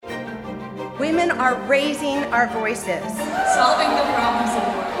women are raising our voices. Solving the problems of the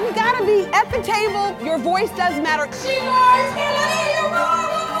world. You gotta be at the table. Your voice does matter. She roars, can I hear you roar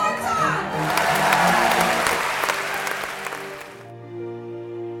one more time?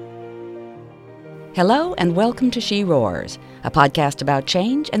 Hello and welcome to She Roars, a podcast about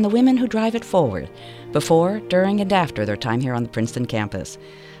change and the women who drive it forward, before, during, and after their time here on the Princeton campus.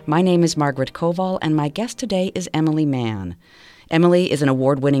 My name is Margaret Koval, and my guest today is Emily Mann. Emily is an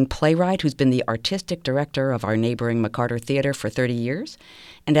award-winning playwright who's been the artistic director of our neighboring McCarter Theater for 30 years.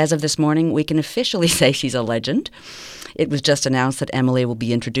 And as of this morning, we can officially say she's a legend. It was just announced that Emily will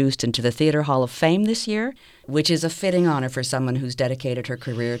be introduced into the Theater Hall of Fame this year, which is a fitting honor for someone who's dedicated her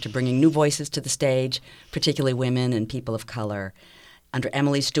career to bringing new voices to the stage, particularly women and people of color. Under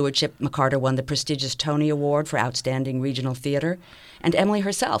Emily's stewardship, McCarter won the prestigious Tony Award for Outstanding Regional Theater, and Emily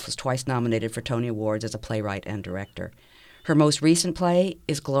herself was twice nominated for Tony Awards as a playwright and director. Her most recent play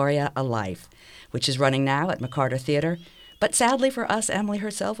is Gloria, A Life, which is running now at McCarter Theater. But sadly for us, Emily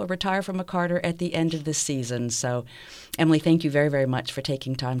herself will retire from McCarter at the end of this season. So, Emily, thank you very, very much for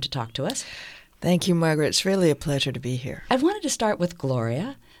taking time to talk to us. Thank you, Margaret. It's really a pleasure to be here. I wanted to start with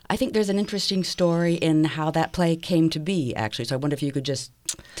Gloria. I think there's an interesting story in how that play came to be, actually. So I wonder if you could just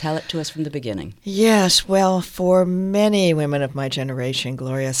tell it to us from the beginning. Yes, well, for many women of my generation,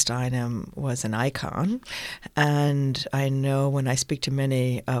 Gloria Steinem was an icon. And I know when I speak to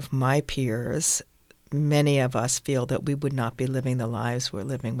many of my peers, many of us feel that we would not be living the lives we're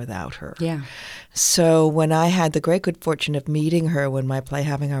living without her. Yeah. So when I had the great good fortune of meeting her when my play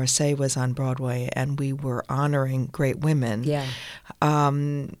Having Our Say was on Broadway and we were honoring great women,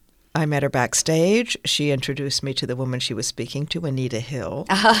 I met her backstage. She introduced me to the woman she was speaking to, Anita Hill.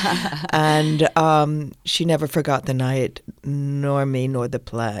 And she never forgot the night, nor me, nor the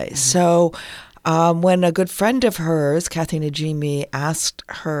play. Mm-hmm. So when a good friend of hers, Kathy Najimy, asked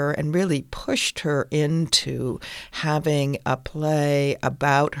her and really pushed her into having a play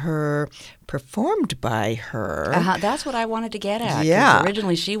about her performed by her. That's what I wanted to get at. Yeah.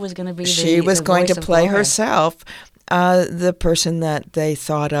 Originally, she was going to be She was going to play Gloria herself. The person that they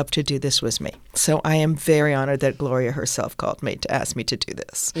thought of to do this was me. So I am very honored that Gloria herself called me to ask me to do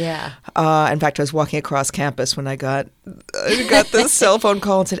this. Yeah. In fact, I was walking across campus when I got the cell phone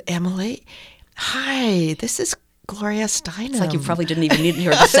call and said, Emily, hi, this is Gloria Steinem. It's like you probably didn't even need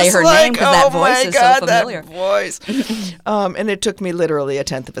her to say her name because that voice is so familiar. That voice. And it took me literally a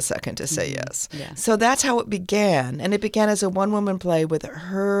tenth of a second to say yes. Yeah. So that's how it began. And it began as a one-woman play with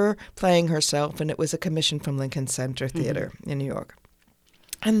her playing herself, and it was a commission from Lincoln Center Theater in New York.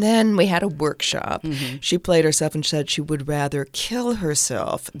 And then we had a workshop. Mm-hmm. She played herself and said she would rather kill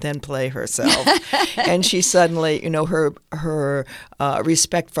herself than play herself. And she suddenly, her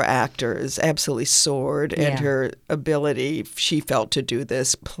respect for actors absolutely soared, and her ability, she felt, to do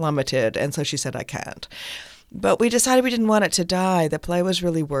this plummeted. And so she said, I can't. But we decided we didn't want it to die. The play was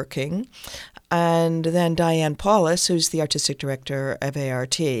really working. And then Diane Paulus, who's the artistic director of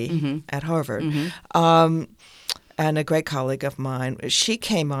ART at Harvard, and a great colleague of mine, she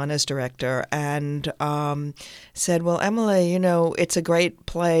came on as director and said, well, Emily, it's a great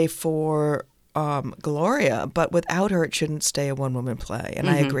play for Gloria, but without her, it shouldn't stay a one-woman play. And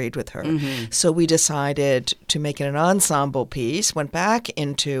I agreed with her. Mm-hmm. So we decided to make it an ensemble piece, went back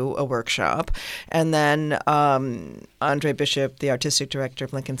into a workshop, and then Andre Bishop, the artistic director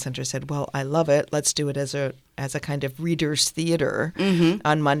of Lincoln Center, said, well, I love it. Let's do it as a kind of reader's theater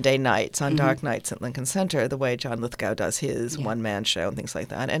on Monday nights, on dark nights at Lincoln Center, the way John Lithgow does his one-man show and things like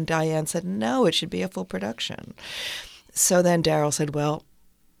that. And Diane said, no, it should be a full production. So then Daryl said, well,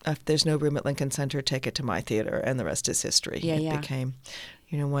 if there's no room at Lincoln Center, take it to my theater, and the rest is history. It became,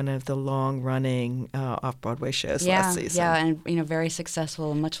 one of the long-running off-Broadway shows last season. Yeah, and very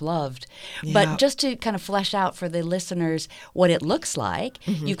successful and much loved. Yeah. But just to kind of flesh out for the listeners what it looks like,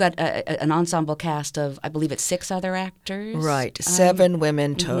 you've got an ensemble cast of, I believe it's 6 other actors. Right, 7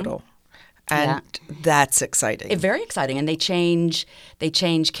 women total. And that's exciting. Very exciting. And they change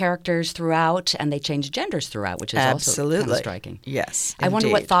characters throughout, and they change genders throughout, which is also kind of striking. Yes, I wonder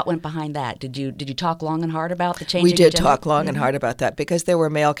what thought went behind that. Did you talk long and hard about the changing? We did talk long and hard about that because there were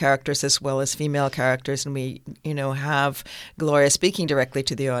male characters as well as female characters, and we, have Gloria speaking directly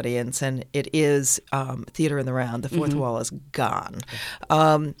to the audience, and it is theater in the round. The fourth wall is gone.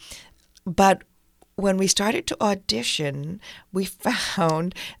 But when we started to audition, we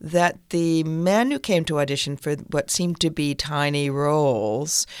found that the men who came to audition for what seemed to be tiny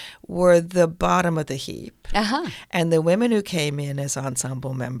roles were the bottom of the heap. And the women who came in as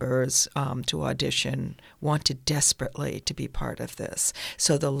ensemble members to audition wanted desperately to be part of this.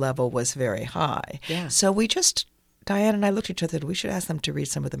 So the level was very high. Yeah. So we just Diane and I looked at each other, we should ask them to read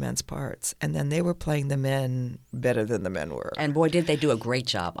some of the men's parts. And then they were playing the men better than the men were. And boy, did they do a great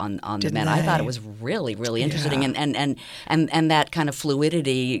job on the Didn't men. they? I thought it was really, really interesting. Yeah. And that kind of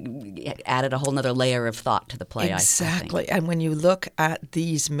fluidity added a whole nother layer of thought to the play, Exactly. I think. And when you look at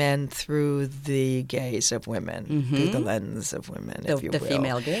these men through the gaze of women, through the lens of women, if you will. The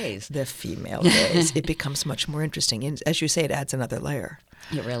female gaze. The female gaze. It becomes much more interesting. And as you say, it adds another layer.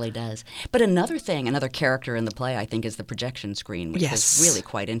 It really does. But another character in the play, I think, is the projection screen, which was really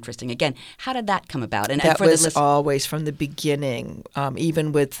quite interesting. Again, how did that come about? And that was always from the beginning,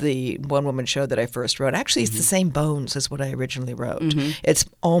 even with the one-woman show that I first wrote. Actually, it's the same bones as what I originally wrote. It's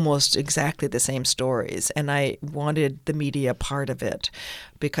almost exactly the same stories, and I wanted the media part of it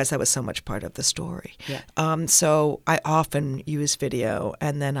because that was so much part of the story. Yeah. So I often use video,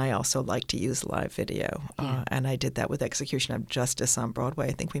 and then I also like to use live video. And I did that with Execution of Justice on Broadway.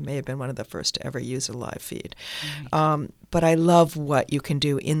 I think we may have been one of the first to ever use a live feed. Right. But I love what you can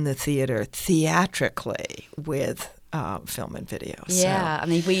do in the theater theatrically with film and video. Yeah, I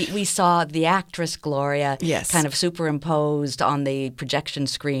mean, we saw the actress Gloria kind of superimposed on the projection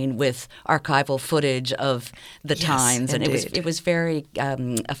screen with archival footage of the times, and it was very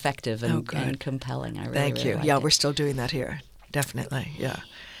effective and compelling. I really, Thank you. Really Yeah, it. we're still doing that here. Definitely. Yeah.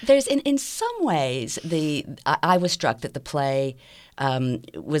 There's in some ways I was struck that the play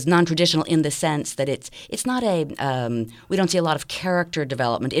was non-traditional in the sense that it's not we don't see a lot of character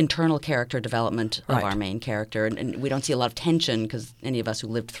development, internal character development of our main character, and we don't see a lot of tension because any of us who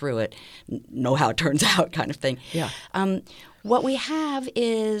lived through it know how it turns out, kind of thing. Yeah. What we have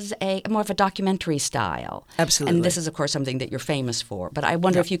is more of a documentary style. Absolutely. And this is, of course, something that you're famous for. But I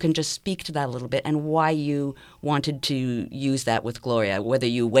wonder if you can just speak to that a little bit and why you wanted to use that with Gloria, whether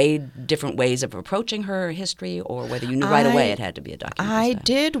you weighed different ways of approaching her history or whether you knew right away it had to be a documentary I style.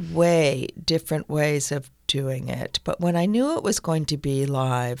 did weigh different ways of doing it. But when I knew it was going to be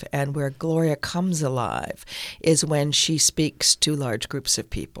live and where Gloria comes alive is when she speaks to large groups of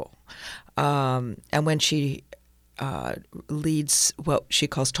people. And when she leads what she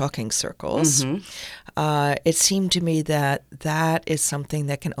calls talking circles. It seemed to me that is something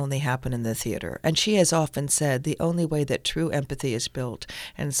that can only happen in the theater. And she has often said the only way that true empathy is built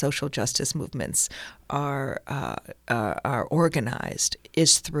and social justice movements are organized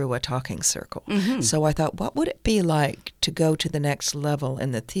is through a talking circle. So I thought, what would it be like to go to the next level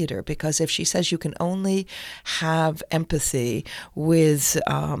in the theater? Because if she says you can only have empathy with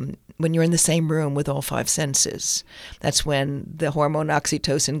when you're in the same room with all five senses, that's when the hormone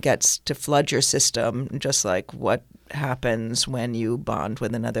oxytocin gets to flood your system, just like what happens when you bond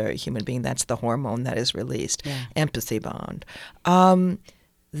with another human being. That's the hormone that is released, empathy bond.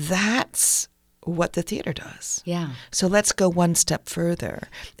 That's what the theater does. Yeah. So let's go one step further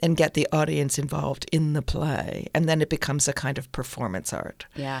and get the audience involved in the play, and then it becomes a kind of performance art.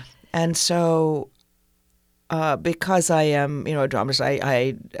 Yeah. And so because I am, a dramatist,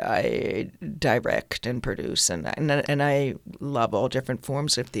 I direct and produce, and I love all different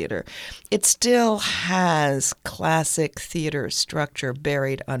forms of theater. It still has classic theater structure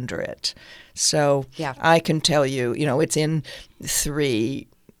buried under it. So I can tell you, it's in 3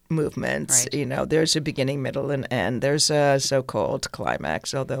 movements. Right. There's a beginning, middle, and end. There's a so-called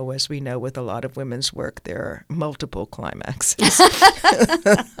climax, although, as we know, with a lot of women's work, there are multiple climaxes.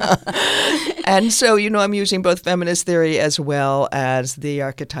 And so, I'm using both feminist theory as well as the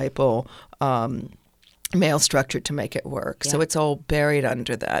archetypal male structure to make it work. So it's all buried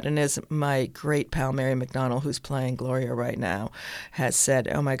under that. And as my great pal Mary McDonnell, who's playing Gloria right now, has said,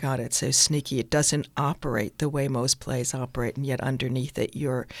 oh my God, it's so sneaky. It doesn't operate the way most plays operate, and yet underneath it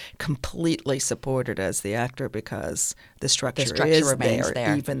you're completely supported as the actor because the structure is remains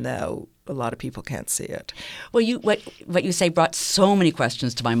there, even though a lot of people can't see it. Well, what you say brought so many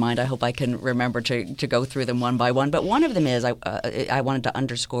questions to my mind. I hope I can remember to go through them one by one. But one of them is I wanted to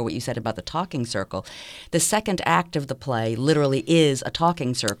underscore what you said about the talking circle. The second act of the play literally is a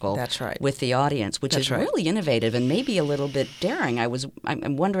talking circle. That's right. With the audience, which is really innovative and maybe a little bit daring.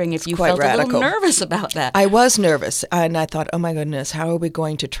 I'm wondering if you quite felt radical. a little nervous about that. I was nervous, and I thought, oh my goodness, how are we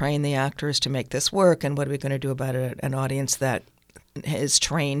going to train the actors to make this work, and what are we going to do about it? An audience that is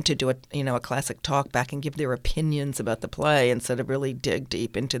trained to do a classic talk back and give their opinions about the play instead of really dig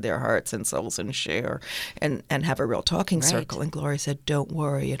deep into their hearts and souls and share and have a real talking circle. And Gloria said, don't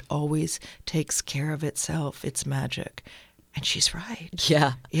worry, it always takes care of itself. It's magic. And she's right.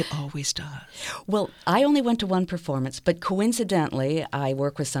 Yeah. It always does. Well, I only went to one performance, but coincidentally, I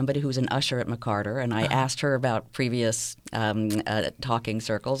work with somebody who's an usher at McCarter, and I asked her about previous talking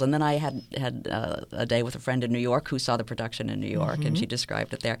circles. And then I had a day with a friend in New York who saw the production in New York, and she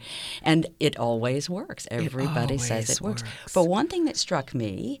described it there. And it always works. Everybody says it works. But one thing that struck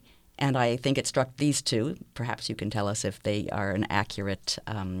me, and I think it struck these two, perhaps you can tell us if they are an accurate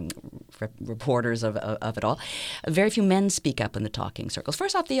reporters of it all, very few men speak up in the talking circles.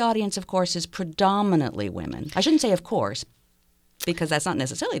 First off, the audience, of course, is predominantly women. I shouldn't say of course, because that's not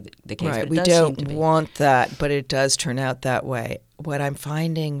necessarily the case. Right, but it we does don't seem to be. want that, but it does turn out that way. What I'm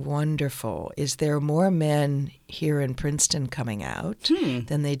finding wonderful is there are more men here in Princeton coming out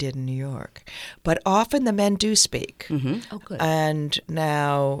than they did in New York. But often the men do speak. Mm-hmm. Oh, good. And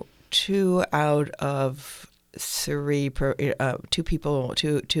now 2 out of 3,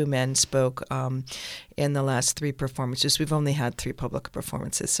 two men spoke in the last 3 performances. We've only had 3 public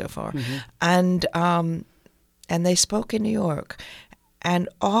performances so far, and they spoke in New York, and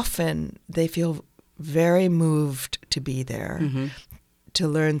often they feel very moved to be there, to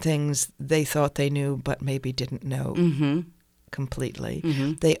learn things they thought they knew but maybe didn't know. Completely.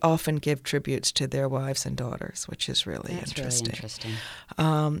 They often give tributes to their wives and daughters, which is really interesting. Really interesting.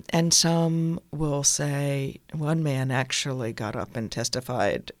 And some will say, one man actually got up and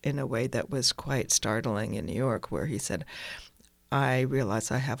testified in a way that was quite startling in New York, where he said, I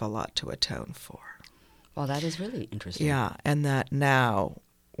realize I have a lot to atone for. Well, that is really interesting. Yeah, and that now,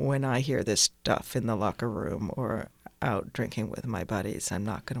 when I hear this stuff in the locker room or out drinking with my buddies, I'm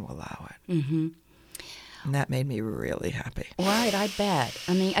not going to allow it. Mm-hmm. And that made me really happy. Right, I bet.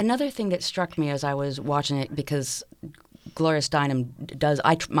 I mean, another thing that struck me as I was watching it, because Gloria Steinem does,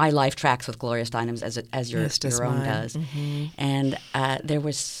 my life tracks with Gloria Steinem's as your own mine. does. And there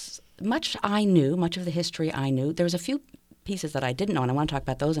was much I knew, much of the history I knew. There was a few pieces that I didn't know, and I want to talk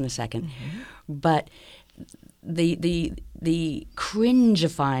about those in a second. But the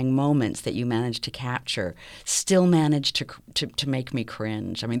cringifying moments that you managed to capture still managed to make me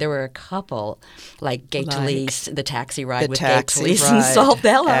cringe. I mean, there were a couple, like Gay Talese, the taxi ride with Gay Talese and Saul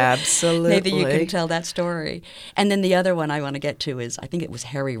Bellow. Absolutely. Maybe you can tell that story. And then the other one I want to get to is, I think it was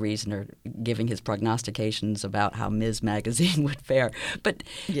Harry Reasoner giving his prognostications about how Ms. Magazine would fare. But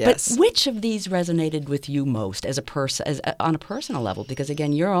which of these resonated with you most as a person, on a personal level? Because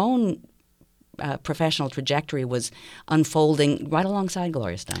again, your own professional trajectory was unfolding right alongside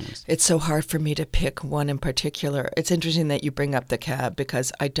Gloria Steinem's. It's so hard for me to pick one in particular. It's interesting that you bring up the cab,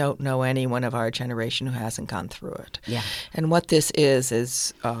 because I don't know anyone of our generation who hasn't gone through it. Yeah. And what this is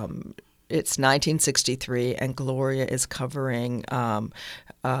it's 1963, and Gloria is covering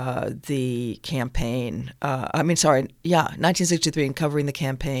the campaign. 1963, and covering the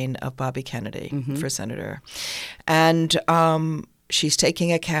campaign of Bobby Kennedy for senator. And she's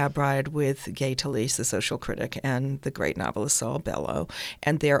taking a cab ride with Gay Talese, the social critic, and the great novelist Saul Bellow,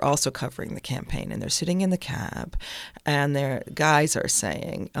 and they're also covering the campaign. And they're sitting in the cab, and their guys are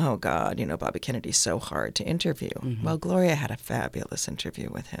saying, "Oh God, Bobby Kennedy's so hard to interview." Well, Gloria had a fabulous interview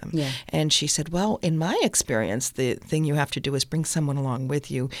with him, and she said, "Well, in my experience, the thing you have to do is bring someone along with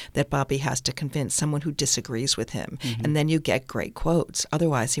you that Bobby has to convince, someone who disagrees with him, and then you get great quotes.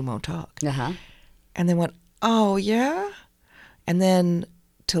 Otherwise, he won't talk." And they went, "Oh yeah." And then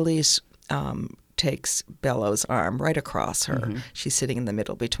Talese takes Bellow's arm right across her. She's sitting in the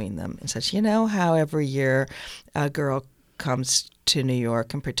middle between them and says, "You know how every year a girl comes to New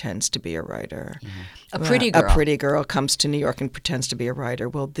York and pretends to be a writer? A pretty girl. A pretty girl comes to New York and pretends to be a writer.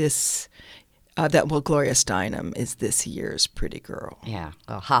 Well, Gloria Steinem is this year's pretty girl." Yeah.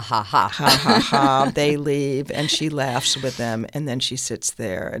 Oh, ha, ha, ha. Ha, ha, ha. They leave, and she laughs with them, and then she sits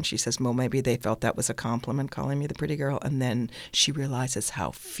there, and she says, "Well, maybe they felt that was a compliment, calling me the pretty girl." And then she realizes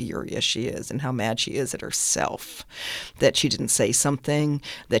how furious she is and how mad she is at herself, that she didn't say something,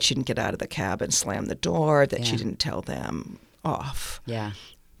 that she didn't get out of the cab and slam the door, that she didn't tell them off. Yeah.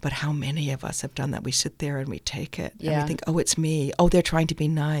 But how many of us have done that? We sit there and we take it. And we think, oh, it's me. Oh, they're trying to be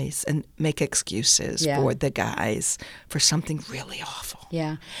nice, and make excuses for the guys for something really awful.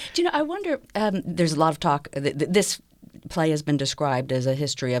 Yeah. Do you know, I wonder, there's a lot of talk, this play has been described as a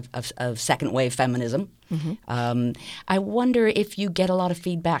history of second-wave feminism. I wonder if you get a lot of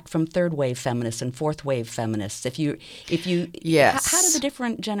feedback from third-wave feminists and fourth-wave feminists. If you, yes. How do the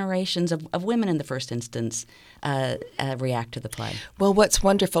different generations of women in the first instance react to the play? Well, what's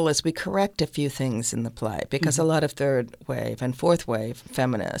wonderful is we correct a few things in the play, because a lot of third-wave and fourth-wave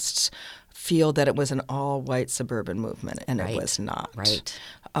feminists feel that it was an all-white suburban movement, and Right. it was not. Right.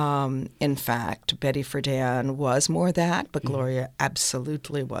 In fact, Betty Friedan was more that, but Gloria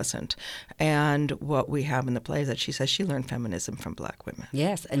absolutely wasn't. And what we have in the play is that she says she learned feminism from black women.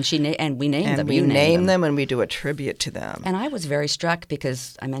 Yes, and and we named And them. we You named name them and we do a tribute to them. And I was very struck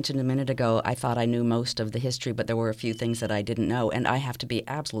because I mentioned a minute ago I thought I knew most of the history, but there were a few things that I didn't know. And I have to be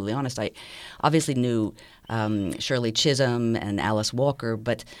absolutely honest. I obviously knew Shirley Chisholm and Alice Walker,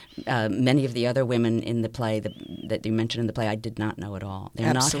 but many of the other women in the play that you mentioned in the play I did not know at all.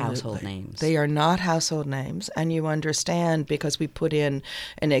 They're not household names. They are not household names. And you understand because we put in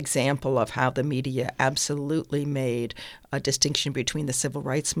an example of how the media absolutely made a distinction between the civil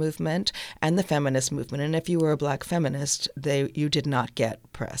rights movement and the feminist movement. And if you were a black feminist, you did not get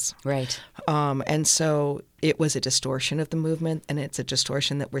press. Right. And so it was a distortion of the movement, and it's a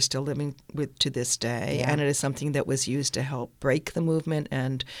distortion that we're still living with to this day. Yeah. And it is something that was used to help break the movement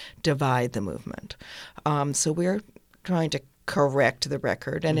and divide the movement. So we're trying to correct the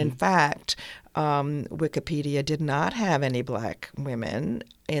record. And in fact, Wikipedia did not have any black women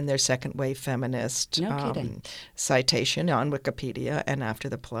in their second wave feminist No kidding. citation on Wikipedia and after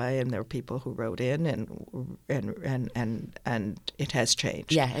the play, and there were people who wrote in, and it has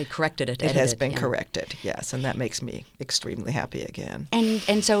changed. Yeah, it corrected it. It has edited, been yeah. corrected, yes, and that makes me extremely happy again.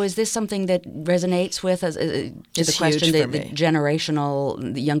 And so is this something that resonates with to the It's question, huge for the me.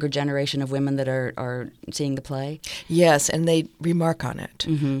 the younger generation of women that are seeing the play? Yes, and they remark on it,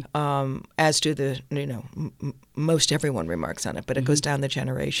 Mm-hmm. as do most everyone remarks on it, but it goes down the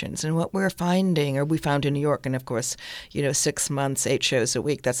generations. And what we're finding, or we found in New York, and of course, 6 months, 8 shows a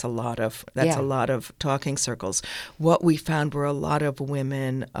week, that's a lot of talking circles. What we found were a lot of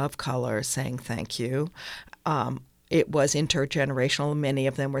women of color saying thank you. It was intergenerational. Many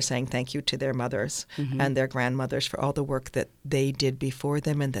of them were saying thank you to their mothers and their grandmothers for all the work that they did before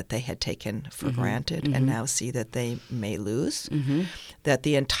them and that they had taken for granted and now see that they may lose. That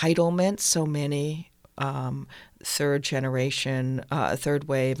the entitlement so many third generation, third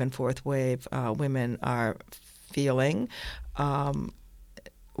wave and fourth wave women are feeling.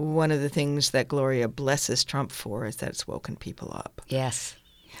 One of the things that Gloria blesses Trump for is that it's woken people up. Yes.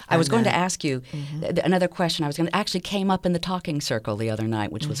 I was going to ask you another question. Actually came up in the talking circle the other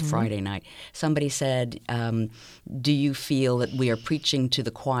night, which was Friday night. Somebody said, do you feel that we are preaching to the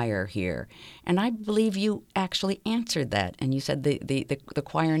choir here? And I believe you actually answered that. And you said the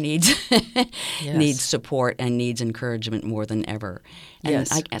choir needs needs support and needs encouragement more than ever. And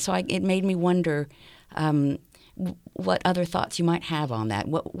Yes. it made me wonder what other thoughts you might have on that.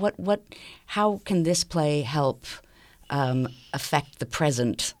 How can this play help affect the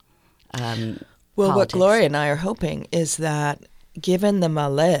present Well, what politics? Gloria and I are hoping is that given the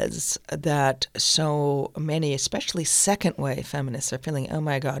malaise that so many, especially second-wave feminists, are feeling, oh,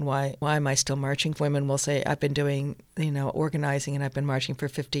 my God, why am I still marching? Women will say, I've been doing, organizing, and I've been marching for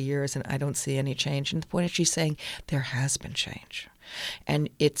 50 years, and I don't see any change. And the point is she's saying there has been change. And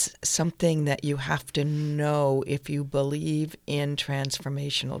it's something that you have to know if you believe in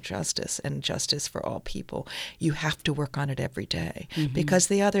transformational justice and justice for all people. You have to work on it every day because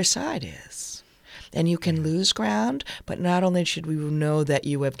the other side is. And you can lose ground, but not only should we know that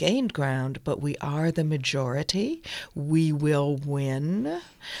you have gained ground, but we are the majority. We will win,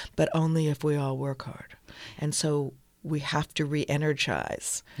 but only if we all work hard. And so we have to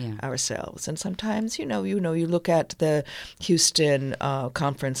re-energize ourselves. And sometimes, you look at the Houston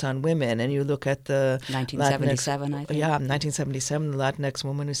Conference on Women, and you look at the 1977, I think. Yeah, 1977, the Latinx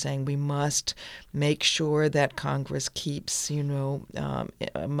woman who's saying we must make sure that Congress keeps,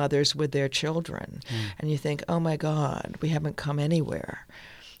 mothers with their children. And you think, oh, my God, we haven't come anywhere.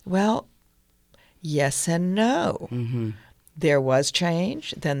 Well, yes and no. There was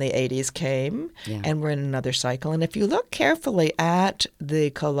change, then the 80s came, and we're in another cycle. And if you look carefully at the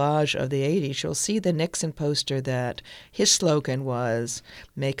collage of the 80s, you'll see the Nixon poster that his slogan was,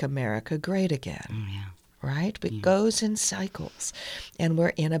 Make America Great Again. Oh, yeah. Right? It goes in cycles, and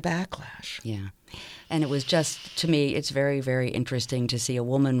we're in a backlash. Yeah. And it was just, to me, it's very, very interesting to see a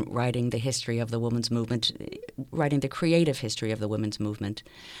woman writing the history of the women's movement, writing the creative history of the women's movement,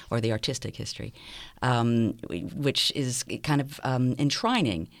 or the artistic history, which is kind of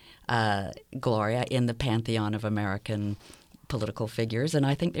enshrining Gloria in the pantheon of American political figures, and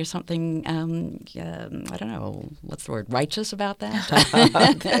I think there's something, I don't know, what's the word, righteous about that?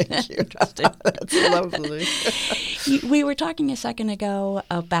 Thank you. That's lovely. We were talking a second ago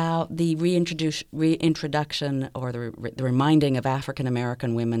about the reintroduction or the reminding of African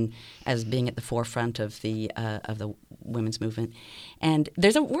American women as being at the forefront of the women's movement. And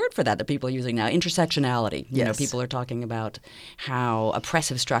there's a word for that people are using now, intersectionality. You know, people are talking about how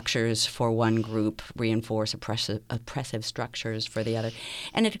oppressive structures for one group reinforce oppressive structures for the other.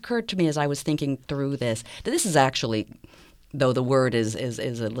 And it occurred to me as I was thinking through this that this is actually, though the word is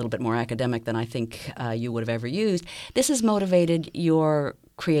a little bit more academic than I think you would have ever used, this has motivated your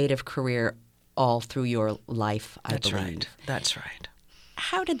creative career all through your life, I believe. That's right.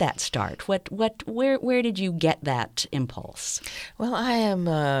 How did that start? Where did you get that impulse? Well, I am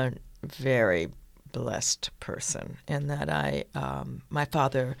a very blessed person in that my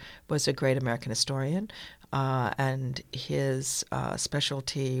father was a great American historian, and his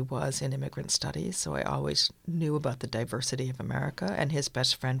specialty was in immigrant studies, so I always knew about the diversity of America, and his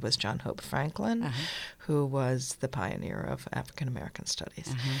best friend was John Hope Franklin, who was the pioneer of African American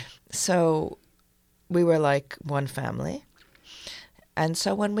studies. So we were like one family. And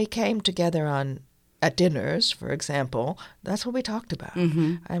so when we came together at dinners, for example, that's what we talked about.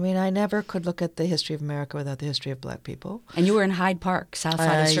 I mean, I never could look at the history of America without the history of black people. And you were in Hyde Park, south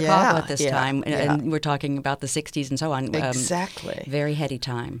side of Chicago at this time, and we're talking about the 60s and so on. Exactly. Very heady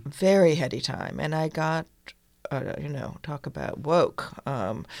time. Very heady time. And I got, talk about woke.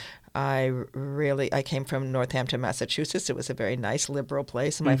 I came from Northampton, Massachusetts. It was a very nice liberal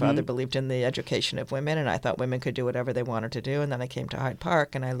place. And my father believed in the education of women, and I thought women could do whatever they wanted to do. And then I came to Hyde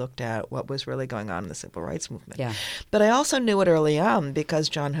Park, and I looked at what was really going on in the civil rights movement. Yeah. But I also knew it early on because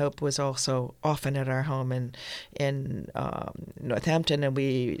John Hope was also often at our home in Northampton, and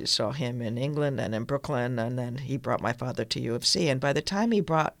we saw him in England and in Brooklyn, and then he brought my father to U of C. And by the time he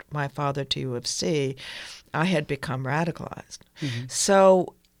brought my father to U of C, I had become radicalized.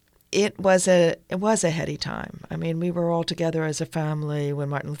 So it was a heady time. I mean, we were all together as a family when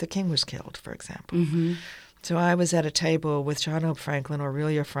Martin Luther King was killed, for example. So I was at a table with John Hope Franklin,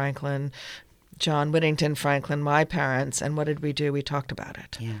 Aurelia Franklin, John Whittington Franklin, my parents, and what did we do? We talked about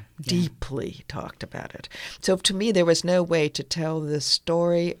it. Deeply talked about it. So to me, there was no way to tell the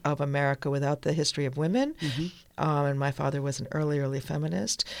story of America without the history of women. And my father was an early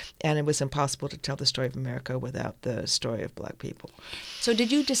feminist, and it was impossible to tell the story of America without the story of black people. So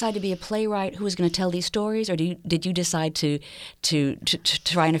did you decide to be a playwright who was going to tell these stories, or did you decide to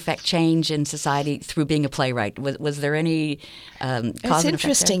try and affect change in society through being a playwright? Was there any cause and effect? It's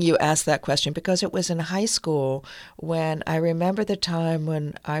interesting you asked that question because it was in high school when I remember the time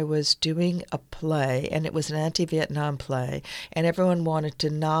when I was doing a play, and it was an anti-Vietnam play, and everyone wanted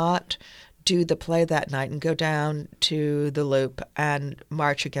to not do the play that night and go down to the Loop and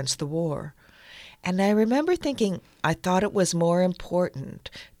march against the war. And I remember thinking I thought it was more important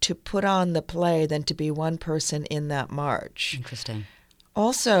to put on the play than to be one person in that march. Interesting.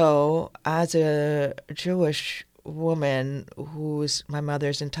 Also, as a Jewish woman my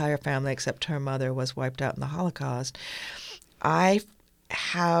mother's entire family except her mother was wiped out in the Holocaust, I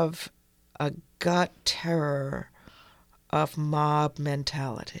have a gut terror of mob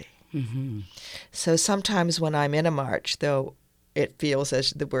mentality. So sometimes when I'm in a march, though it feels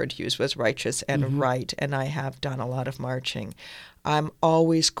as the word used was righteous and right, and I have done a lot of marching, I'm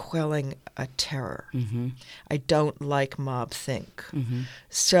always quelling a terror. I don't like mob think.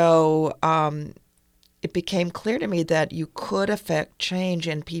 So it became clear to me that you could affect change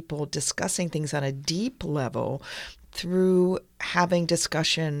in people discussing things on a deep level through having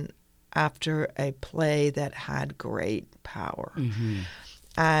discussion after a play that had great power.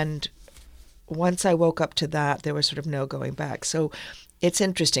 And once I woke up to that, there was sort of no going back. So it's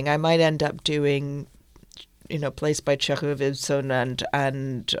interesting. I might end up doing, plays by Chekhov, Ibsen,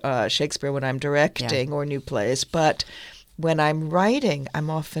 and Shakespeare when I'm directing or new plays. But when I'm writing, I'm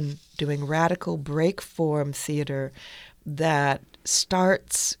often doing radical break form theater that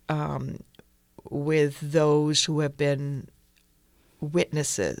starts with those who have been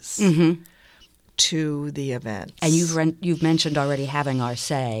witnesses to the events. And you've mentioned already Having Our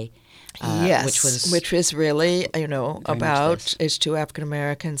Say, yes, which was really about its two African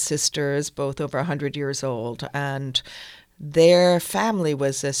American sisters, both over 100 years old, and their family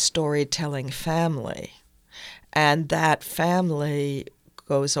was a storytelling family, and that family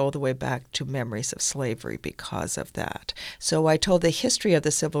goes all the way back to memories of slavery because of that. So I told the history of the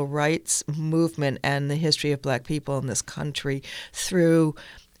civil rights movement and the history of black people in this country through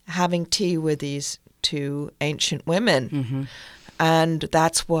having tea with these two ancient women. And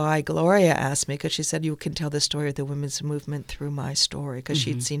that's why Gloria asked me, because she said, you can tell the story of the women's movement through my story, because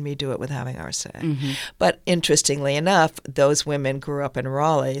she'd seen me do it with Having Our Say. But interestingly enough, those women grew up in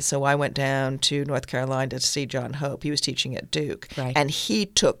Raleigh, so I went down to North Carolina to see John Hope. He was teaching at Duke. Right. And he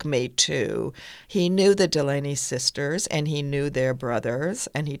took me to, he knew the Delaney sisters, and he knew their brothers,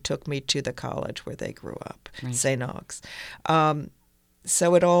 and he took me to the college where they grew up, St. Aug's.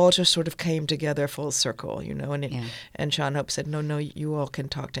 So it all just sort of came together full circle, you know. And John Hope said, no, you all can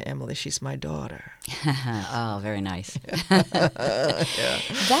talk to Emily. She's my daughter. Oh, very nice. That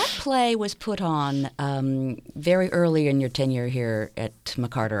play was put on very early in your tenure here at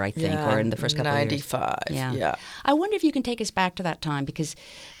McCarter, I think, or in the first couple of years. 95, yeah. I wonder if you can take us back to that time, because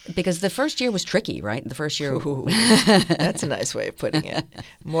the first year was tricky, right? The first year... Ooh, that's a nice way of putting it.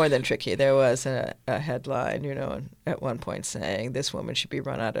 More than tricky. There was a headline, you know, at one point saying, this woman should be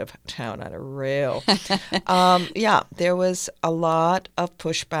run out of town on a rail. There was a lot of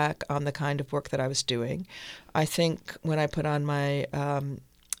pushback on the kind of work that I was doing. I think when I put on my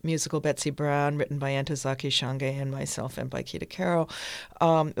musical Betsy Brown, written by Ntozake Shange and myself and by Keita Carroll,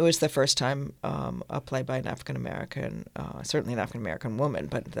 it was the first time a play by an African-American, certainly an African-American woman,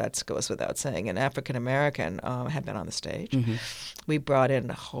 but that goes without saying, an African-American had been on the stage. We brought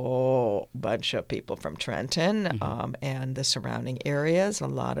in a whole bunch of people from Trenton and the surrounding areas. A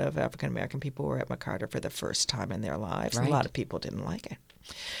lot of African-American people were at McCarter for the first time in their lives. Right. A lot of people didn't like it.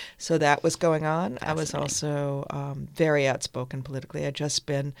 So that was going on. I was also very outspoken politically. I'd just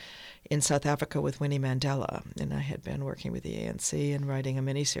been in South Africa with Winnie Mandela, and I had been working with the ANC and writing a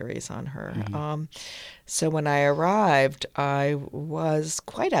miniseries on her. So when I arrived, I was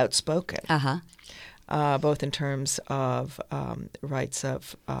quite outspoken, both in terms of rights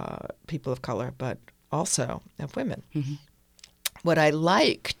of people of color, but also of women. What I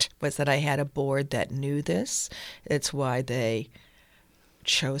liked was that I had a board that knew this. It's why they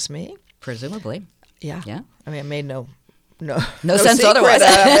chose me. Presumably. Yeah. I mean, it made no sense otherwise.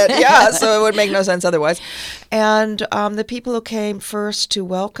 Yeah, so it would make no sense otherwise. And the people who came first to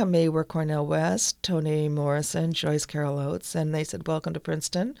welcome me were Cornel West, Toni Morrison, Joyce Carol Oates, and they said, welcome to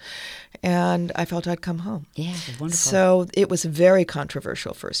Princeton. And I felt I'd come home. Yeah, it was wonderful. So it was a very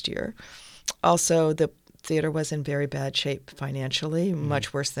controversial first year. Also, the theater was in very bad shape financially,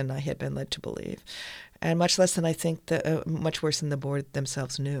 much worse than I had been led to believe. And much less than I think, much worse than the board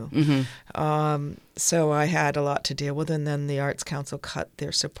themselves knew. So I had a lot to deal with, and then the Arts Council cut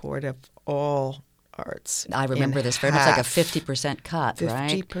their support of all arts. I remember this very much like a 50% cut, 50%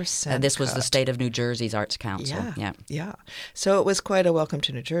 right? 50% this was cut. the state of New Jersey's Arts Council. Yeah. So it was quite a welcome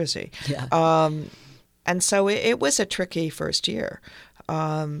to New Jersey. Yeah. And so it was a tricky first year.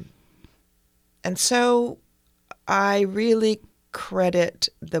 And so I really credit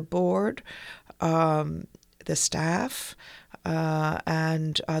the board, the staff,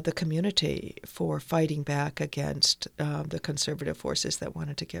 and the community for fighting back against the conservative forces that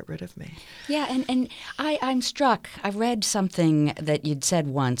wanted to get rid of me. Yeah, and I'm struck. I read something that you'd said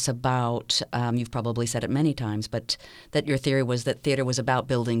once about, you've probably said it many times, but that your theory was that theater was about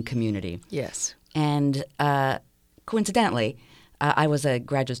building community. Yes. And coincidentally, I was a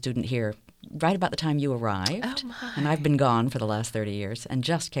graduate student here right about the time you arrived. Oh, my. And I've been gone for the last 30 years and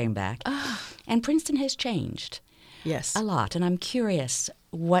just came back. And Princeton has changed. Yes. A lot. And I'm curious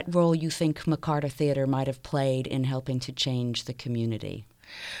what role you think McCarter Theater might have played in helping to change the community.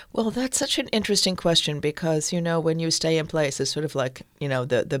 Well, that's such an interesting question because, you know, when you stay in place, it's sort of like, you know,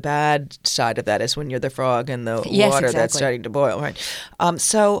 the bad side of that is when you're the frog in the water that's starting to boil, right?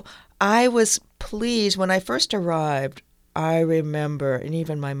 So I was pleased when I first arrived. I remember, and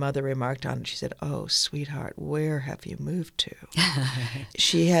even my mother remarked on it, she said, "Oh, sweetheart, where have you moved to?"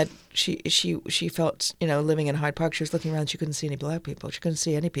 She felt, you know, living in Hyde Park, she was looking around, she couldn't see any black people. She couldn't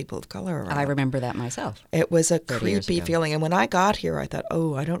see any people of color around. I remember that myself. It was a creepy feeling. And when I got here, I thought,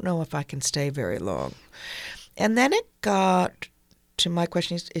 oh, I don't know if I can stay very long. And then it got to my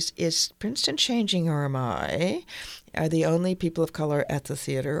question is Princeton changing or am I? Are the only people of color at the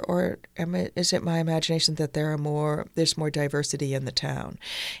theater, or is it my imagination that there's more diversity in the town?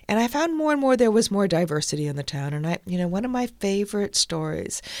 And I found more and more there was more diversity in the town. And one of my favorite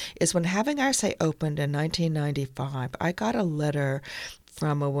stories is when Having Our Say opened in 1995, I got a letter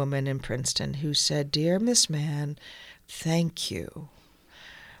from a woman in Princeton who said, "Dear Miss Mann, thank you.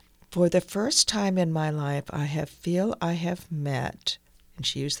 For the first time in my life, I have met," and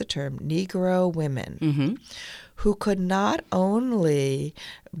she used the term, "Negro women who could not only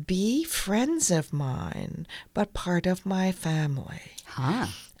be friends of mine, but part of my family.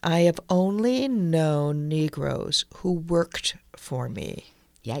 I have only known Negroes who worked for me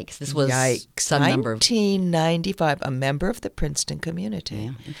Yikes. This was Yikes. some number of... 1995, a member of the Princeton community.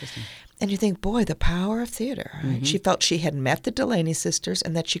 Yeah, interesting. And you think, boy, the power of theater. Right? She felt she had met the Delaney sisters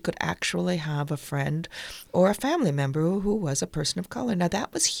and that she could actually have a friend or a family member who was a person of color. Now,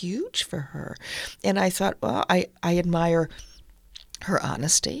 that was huge for her. And I thought, well, I admire her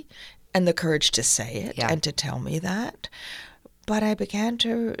honesty and the courage to say it and to tell me that. But I began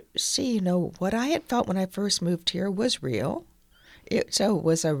to see, what I had felt when I first moved here was real. It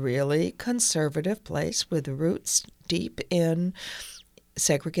was a really conservative place with roots deep in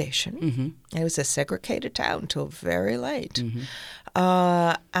segregation. It was a segregated town until very late.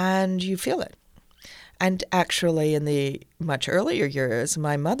 And you feel it. And actually, in the much earlier years,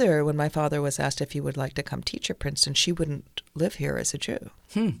 my mother, when my father was asked if he would like to come teach at Princeton, she wouldn't live here as a Jew.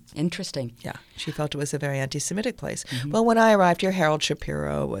 Interesting. Yeah, she felt it was a very anti-Semitic place. Well, when I arrived here, Harold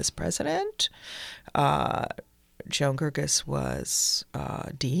Shapiro was president. Joan Gerges was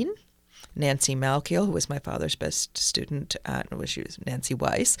dean. Nancy Malkiel, who was my father's best student she was Nancy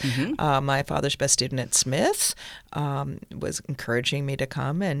Weiss, my father's best student at Smith, was encouraging me to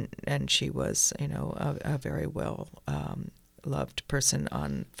come, and she was, a very well loved person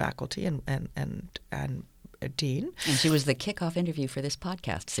on faculty and a dean. And she was the kickoff interview for this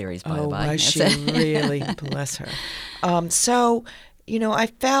podcast series, by the way. Oh, was she really? Bless her. So, I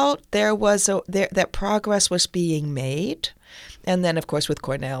felt there was that progress was being made. And then, of course, with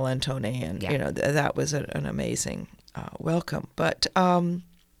Cornell and Tony, and, that was an amazing welcome. But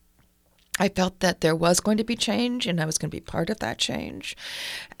I felt that there was going to be change, and I was going to be part of that change.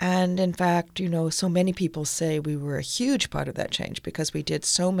 And, in fact, so many people say we were a huge part of that change because we did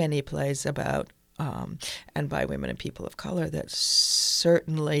so many plays about and by women and people of color that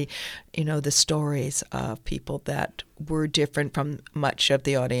certainly, the stories of people that were different from much of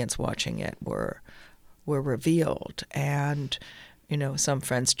the audience watching it were revealed. And, some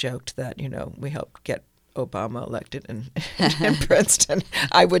friends joked that, we helped get Obama elected in Princeton.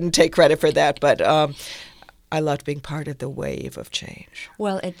 I wouldn't take credit for that, but I loved being part of the wave of change.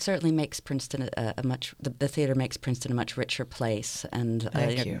 Well, it certainly makes Princeton the theater makes Princeton a much richer place. And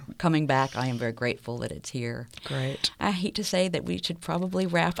Thank you. Coming back, I am very grateful that it's here. Great. I hate to say that we should probably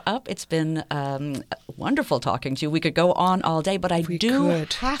wrap up. It's been wonderful talking to you. We could go on all day, but I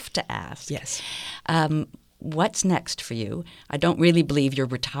have to ask. Yes. What's next for you? I don't really believe you're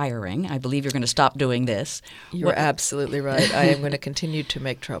retiring. I believe you're going to stop doing this. You're absolutely right. I am going to continue to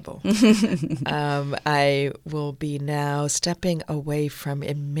make trouble. I will be now stepping away from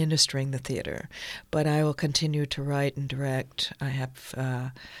administering the theater, but I will continue to write and direct. I have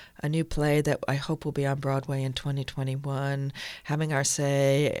a new play that I hope will be on Broadway in 2021. Having Our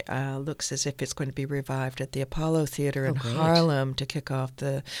Say looks as if it's going to be revived at the Apollo Theater in Harlem to kick off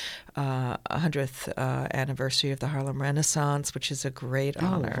the 100th anniversary of the Harlem Renaissance, which is a great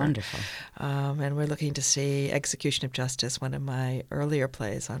honor. Oh, wonderful. And we're looking to see Execution of Justice, one of my earlier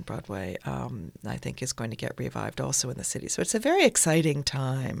plays on Broadway, I think is going to get revived also in the city. So it's a very exciting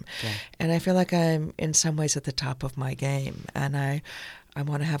time. Yeah. And I feel like I'm in some ways at the top of my game. And I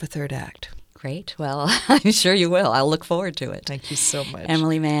want to have a third act. Great. Well, I'm sure you will. I'll look forward to it. Thank you so much.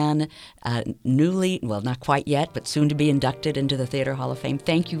 Emily Mann, not quite yet, but soon to be inducted into the Theater Hall of Fame.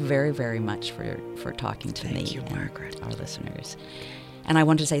 Thank you very, very much for talking to me. Thank you, Margaret. And our listeners. And I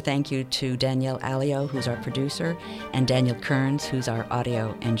want to say thank you to Danielle Alio, who's our producer, and Daniel Kearns, who's our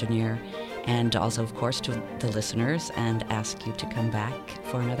audio engineer, and also, of course, to the listeners, and ask you to come back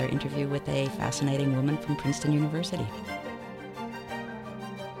for another interview with a fascinating woman from Princeton University.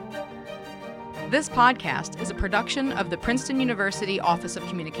 This podcast is a production of the Princeton University Office of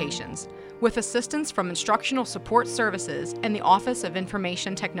Communications, with assistance from Instructional Support Services and the Office of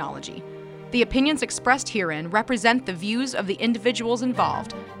Information Technology. The opinions expressed herein represent the views of the individuals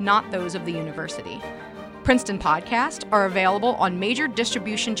involved, not those of the university. Princeton podcasts are available on major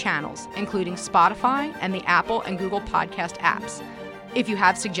distribution channels, including Spotify and the Apple and Google Podcast apps. If you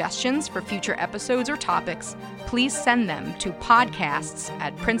have suggestions for future episodes or topics, please send them to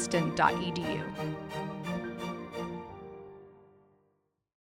podcasts@princeton.edu.